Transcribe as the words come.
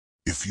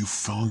If you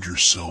found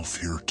yourself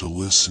here to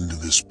listen to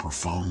this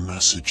profound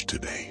message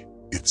today,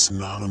 it's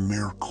not a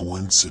mere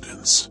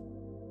coincidence.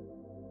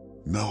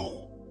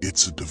 No,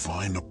 it's a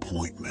divine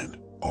appointment,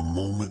 a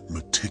moment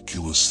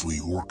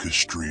meticulously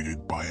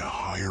orchestrated by a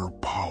higher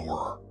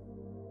power.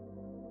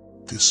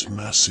 This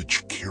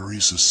message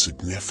carries a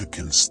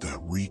significance that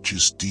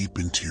reaches deep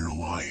into your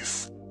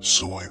life,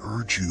 so I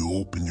urge you to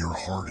open your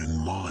heart and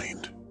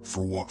mind,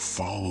 for what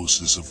follows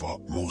is of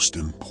utmost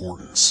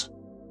importance.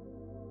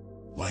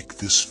 Like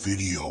this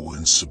video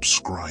and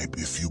subscribe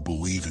if you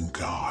believe in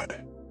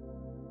God.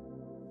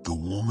 The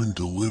woman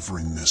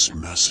delivering this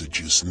message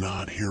is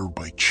not here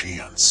by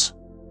chance.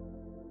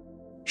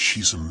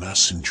 She's a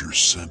messenger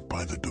sent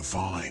by the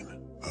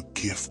divine, a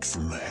gift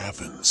from the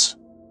heavens.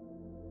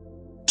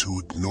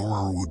 To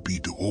ignore her would be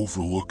to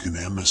overlook an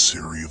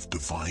emissary of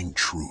divine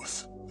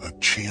truth, a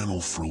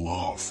channel for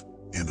love,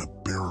 and a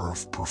bearer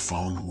of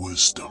profound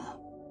wisdom.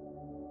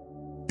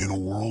 In a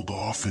world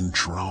often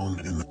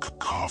drowned in the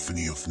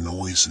cacophony of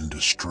noise and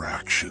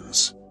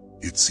distractions,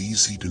 it's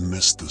easy to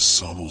miss the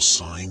subtle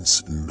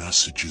signs and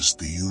messages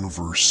the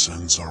universe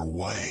sends our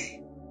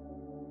way.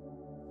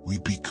 We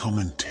become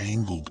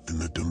entangled in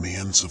the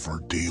demands of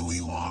our daily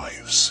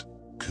lives,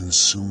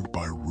 consumed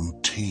by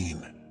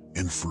routine,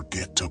 and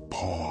forget to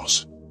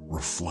pause,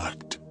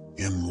 reflect,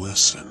 and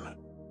listen.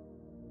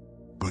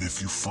 But if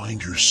you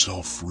find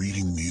yourself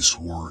reading these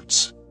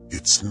words,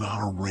 it's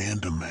not a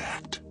random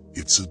act,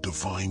 it's a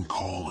divine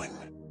calling.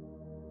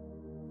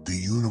 The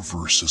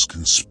universe has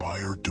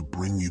conspired to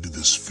bring you to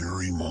this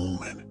very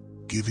moment,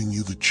 giving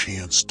you the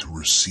chance to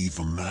receive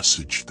a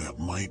message that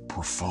might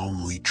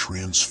profoundly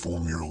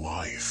transform your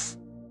life.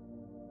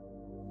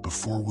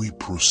 Before we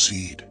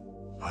proceed,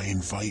 I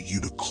invite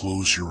you to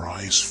close your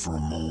eyes for a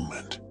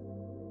moment.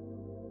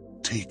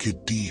 Take a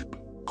deep,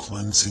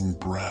 cleansing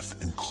breath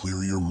and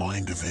clear your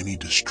mind of any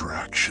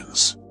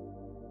distractions.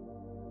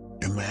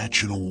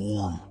 Imagine a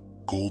warm,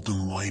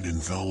 golden light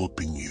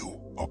enveloping you,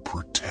 a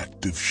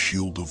protective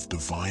shield of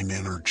divine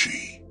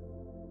energy.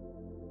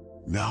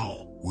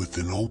 Now, with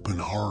an open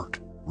heart,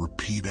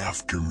 repeat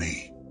after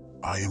me.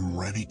 I am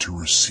ready to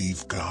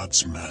receive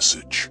God's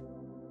message.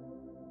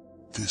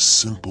 This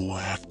simple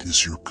act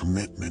is your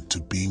commitment to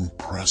being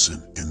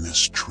present in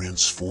this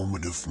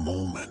transformative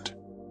moment.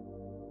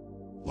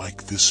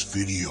 Like this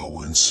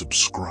video and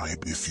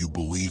subscribe if you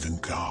believe in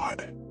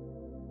God.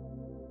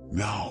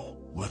 Now,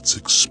 let's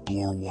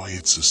explore why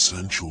it's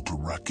essential to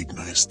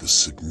recognize the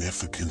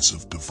significance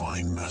of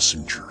divine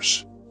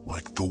messengers,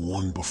 like the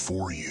one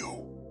before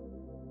you.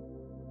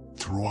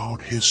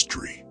 Throughout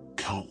history,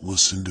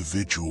 countless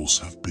individuals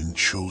have been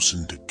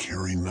chosen to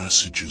carry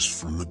messages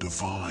from the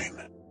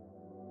divine.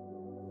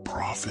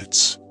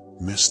 Prophets,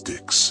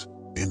 mystics,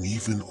 and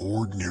even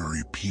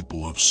ordinary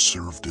people have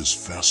served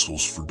as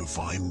vessels for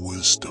divine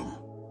wisdom,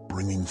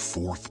 bringing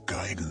forth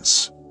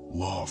guidance,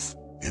 love,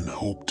 and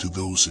hope to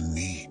those in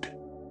need.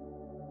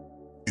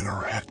 In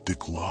our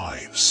hectic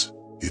lives,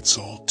 it's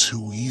all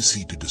too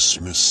easy to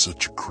dismiss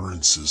such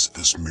occurrences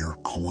as mere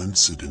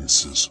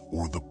coincidences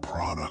or the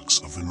products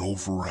of an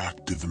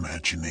overactive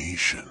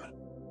imagination.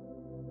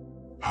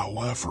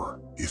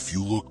 However, if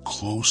you look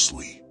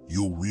closely,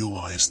 you'll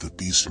realize that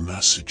these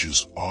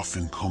messages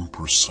often come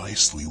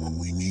precisely when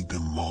we need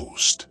them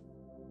most.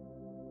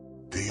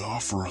 They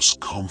offer us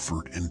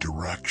comfort and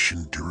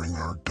direction during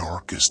our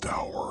darkest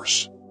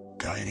hours,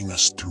 guiding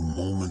us through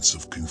moments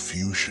of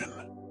confusion.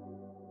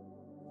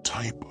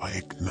 Type "I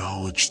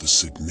acknowledge the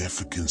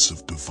significance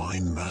of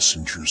divine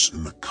messengers"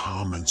 in the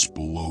comments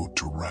below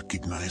to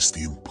recognize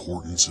the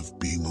importance of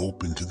being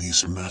open to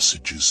these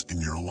messages in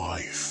your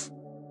life.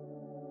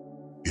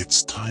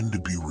 It's time to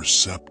be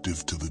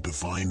receptive to the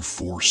divine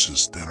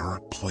forces that are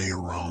at play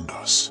around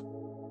us.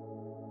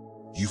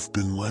 You've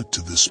been led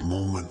to this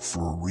moment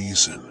for a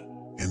reason,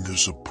 and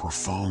there's a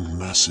profound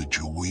message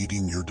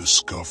awaiting your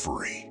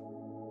discovery.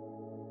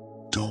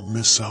 Don't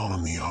miss out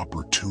on the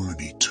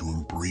opportunity to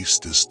embrace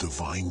this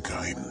divine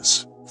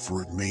guidance,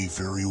 for it may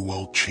very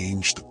well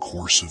change the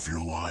course of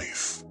your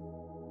life.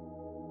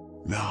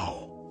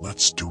 Now,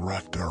 let's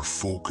direct our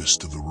focus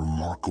to the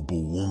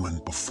remarkable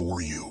woman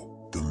before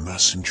you, the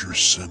messenger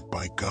sent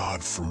by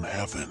God from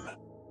heaven.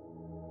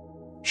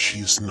 She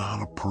is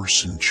not a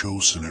person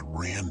chosen at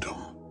random,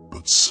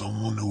 but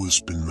someone who has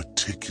been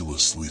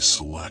meticulously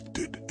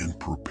selected and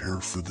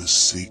prepared for this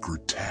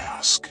sacred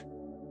task.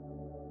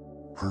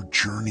 Her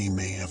journey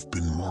may have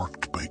been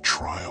marked by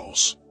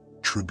trials,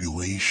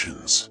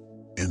 tribulations,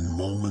 and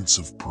moments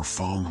of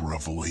profound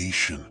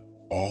revelation,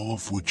 all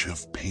of which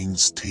have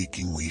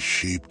painstakingly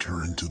shaped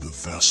her into the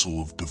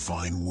vessel of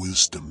divine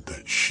wisdom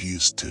that she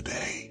is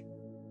today.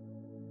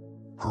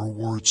 Her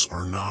words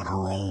are not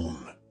her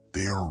own,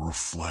 they are a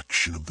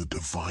reflection of the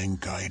divine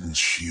guidance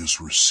she has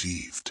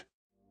received.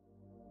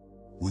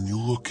 When you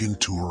look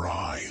into her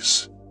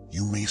eyes,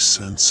 you may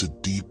sense a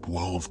deep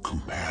well of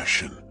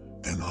compassion,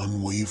 an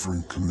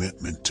unwavering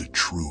commitment to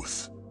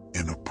truth,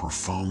 and a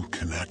profound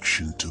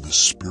connection to the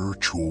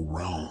spiritual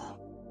realm.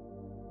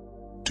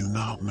 Do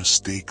not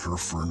mistake her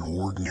for an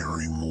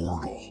ordinary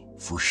mortal,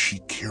 for she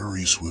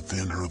carries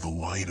within her the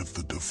light of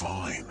the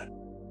divine.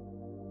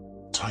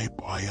 Type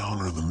 "I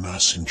honor the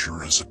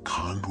messenger" as a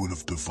conduit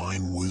of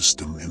divine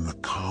wisdom in the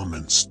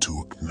comments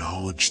to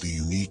acknowledge the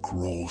unique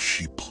role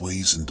she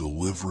plays in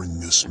delivering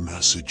this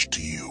message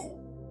to you.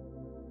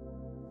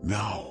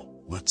 Now,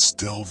 let's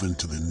delve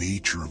into the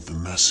nature of the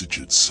message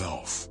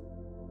itself.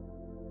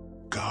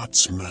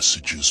 God's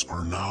messages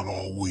are not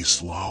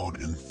always loud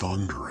and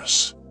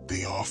thunderous.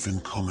 They often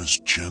come as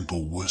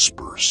gentle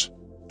whispers,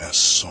 as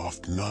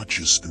soft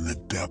nudges in the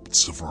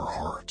depths of our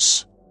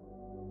hearts.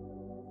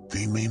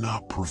 They may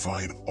not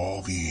provide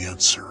all the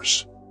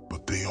answers,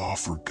 but they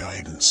offer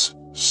guidance,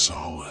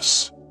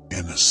 solace,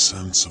 and a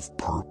sense of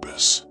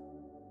purpose.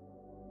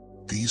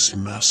 These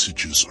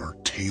messages are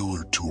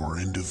tailored to our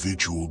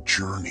individual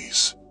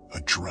journeys,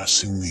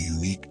 addressing the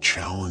unique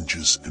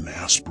challenges and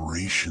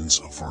aspirations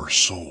of our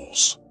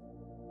souls.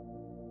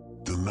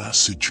 The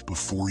message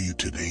before you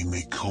today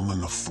may come in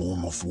the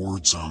form of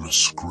words on a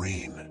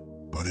screen,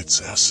 but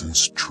its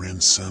essence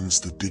transcends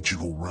the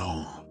digital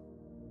realm.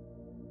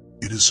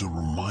 It is a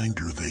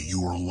reminder that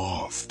you are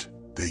loved,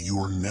 that you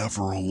are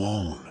never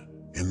alone,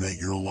 and that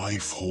your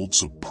life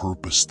holds a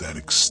purpose that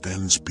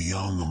extends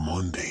beyond the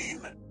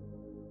mundane.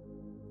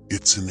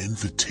 It's an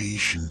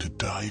invitation to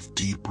dive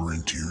deeper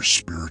into your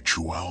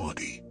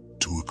spirituality,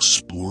 to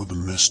explore the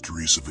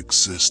mysteries of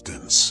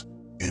existence,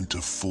 and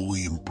to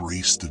fully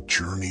embrace the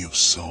journey of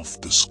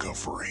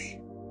self-discovery.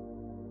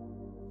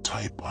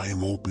 Type "I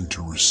am open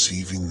to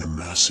receiving the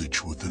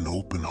message" with an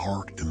open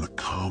heart in the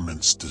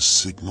comments to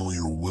signal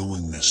your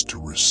willingness to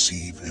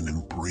receive and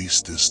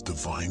embrace this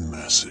divine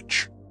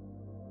message.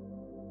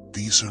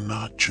 These are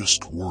not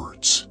just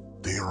words,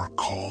 they are a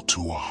call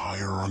to a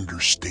higher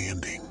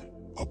understanding,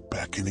 a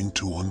beckoning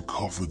to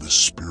uncover the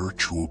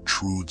spiritual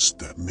truths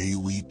that may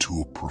lead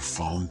to a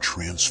profound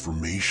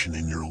transformation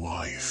in your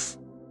life.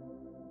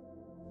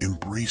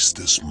 Embrace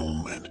this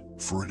moment,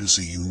 for it is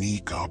a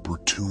unique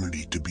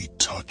opportunity to be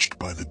touched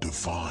by the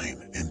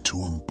divine and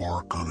to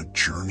embark on a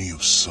journey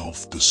of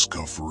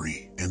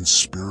self-discovery and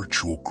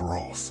spiritual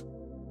growth.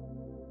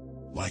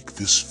 Like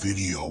this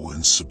video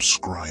and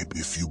subscribe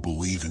if you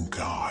believe in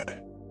God.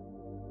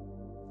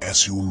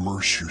 As you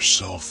immerse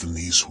yourself in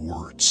these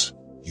words,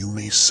 you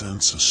may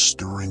sense a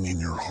stirring in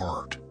your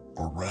heart,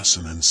 a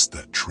resonance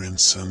that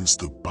transcends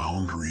the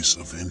boundaries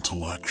of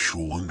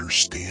intellectual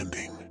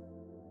understanding.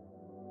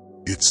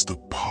 It's the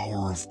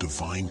power of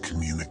divine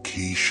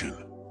communication,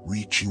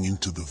 reaching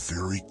into the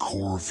very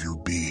core of your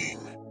being.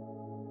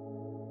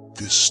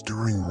 This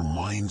stirring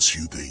reminds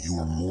you that you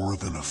are more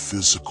than a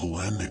physical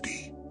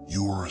entity.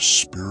 You are a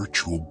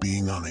spiritual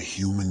being on a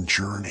human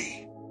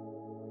journey.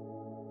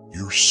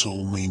 Your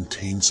soul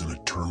maintains an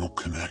eternal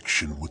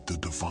connection with the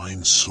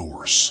divine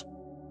source.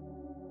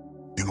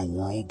 In a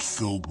world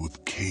filled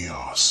with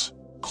chaos,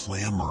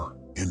 clamor,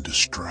 and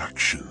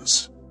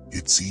distractions,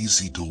 it's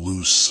easy to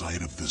lose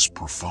sight of this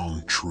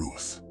profound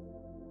truth.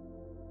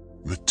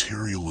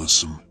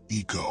 Materialism,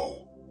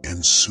 ego,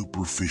 and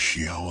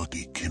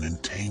superficiality can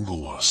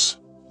entangle us,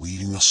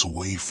 leading us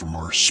away from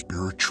our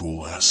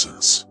spiritual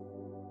essence.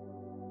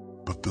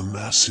 But the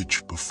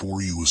message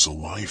before you is a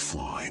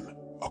lifeline,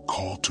 a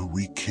call to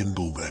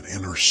rekindle that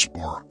inner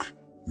spark,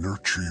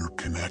 nurture your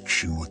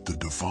connection with the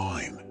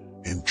divine,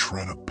 and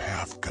tread a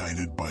path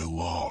guided by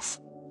love,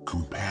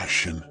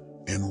 compassion,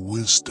 and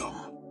wisdom.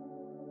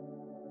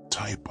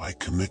 Type "I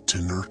commit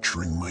to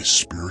nurturing my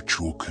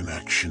spiritual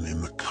connection"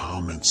 in the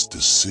comments to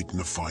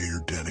signify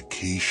your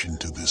dedication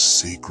to this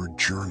sacred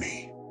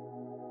journey.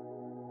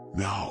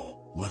 Now,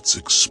 let's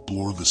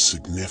explore the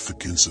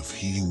significance of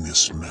heeding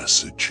this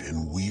message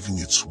and weaving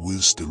its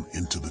wisdom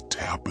into the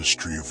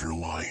tapestry of your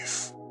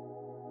life.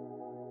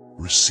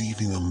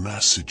 Receiving a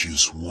message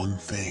is one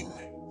thing,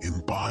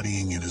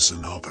 embodying it is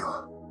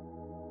another.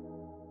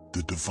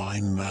 The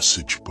divine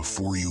message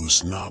before you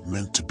is not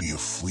meant to be a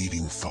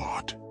fleeting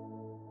thought.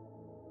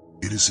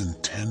 It is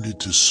intended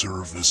to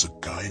serve as a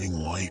guiding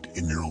light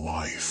in your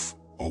life,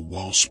 a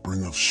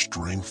wellspring of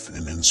strength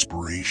and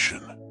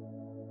inspiration.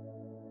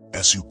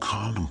 As you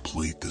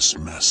contemplate this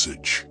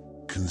message,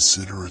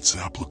 consider its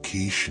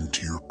application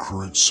to your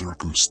current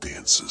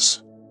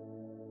circumstances.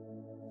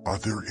 Are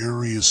there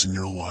areas in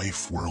your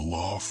life where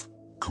love,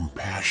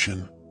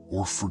 compassion,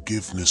 or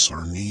forgiveness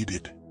are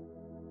needed?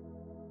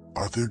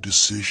 Are there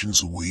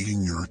decisions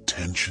awaiting your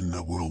attention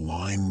that would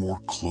align more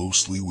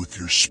closely with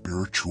your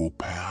spiritual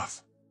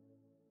path?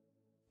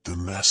 The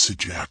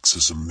message acts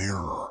as a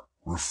mirror,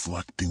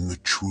 reflecting the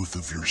truth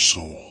of your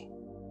soul.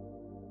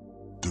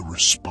 The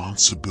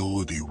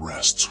responsibility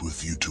rests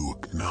with you to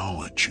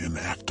acknowledge and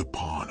act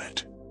upon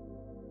it.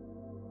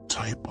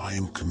 Type "I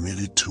am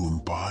committed to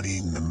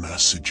embodying the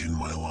message in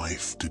my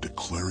life" to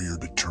declare your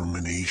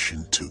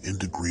determination to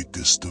integrate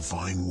this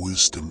divine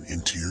wisdom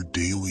into your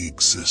daily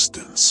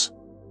existence.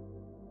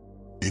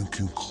 In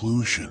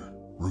conclusion,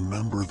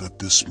 remember that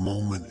this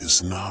moment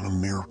is not a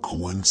mere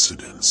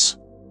coincidence.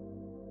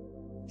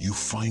 You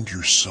find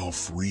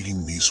yourself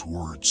reading these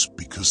words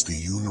because the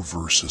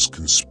universe has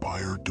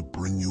conspired to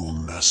bring you a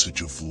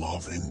message of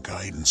love and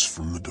guidance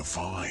from the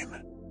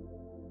divine.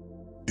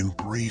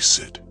 Embrace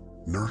it,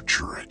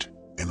 nurture it,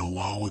 and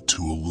allow it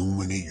to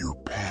illuminate your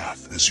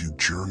path as you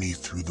journey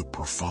through the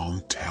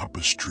profound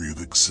tapestry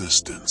of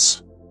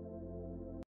existence.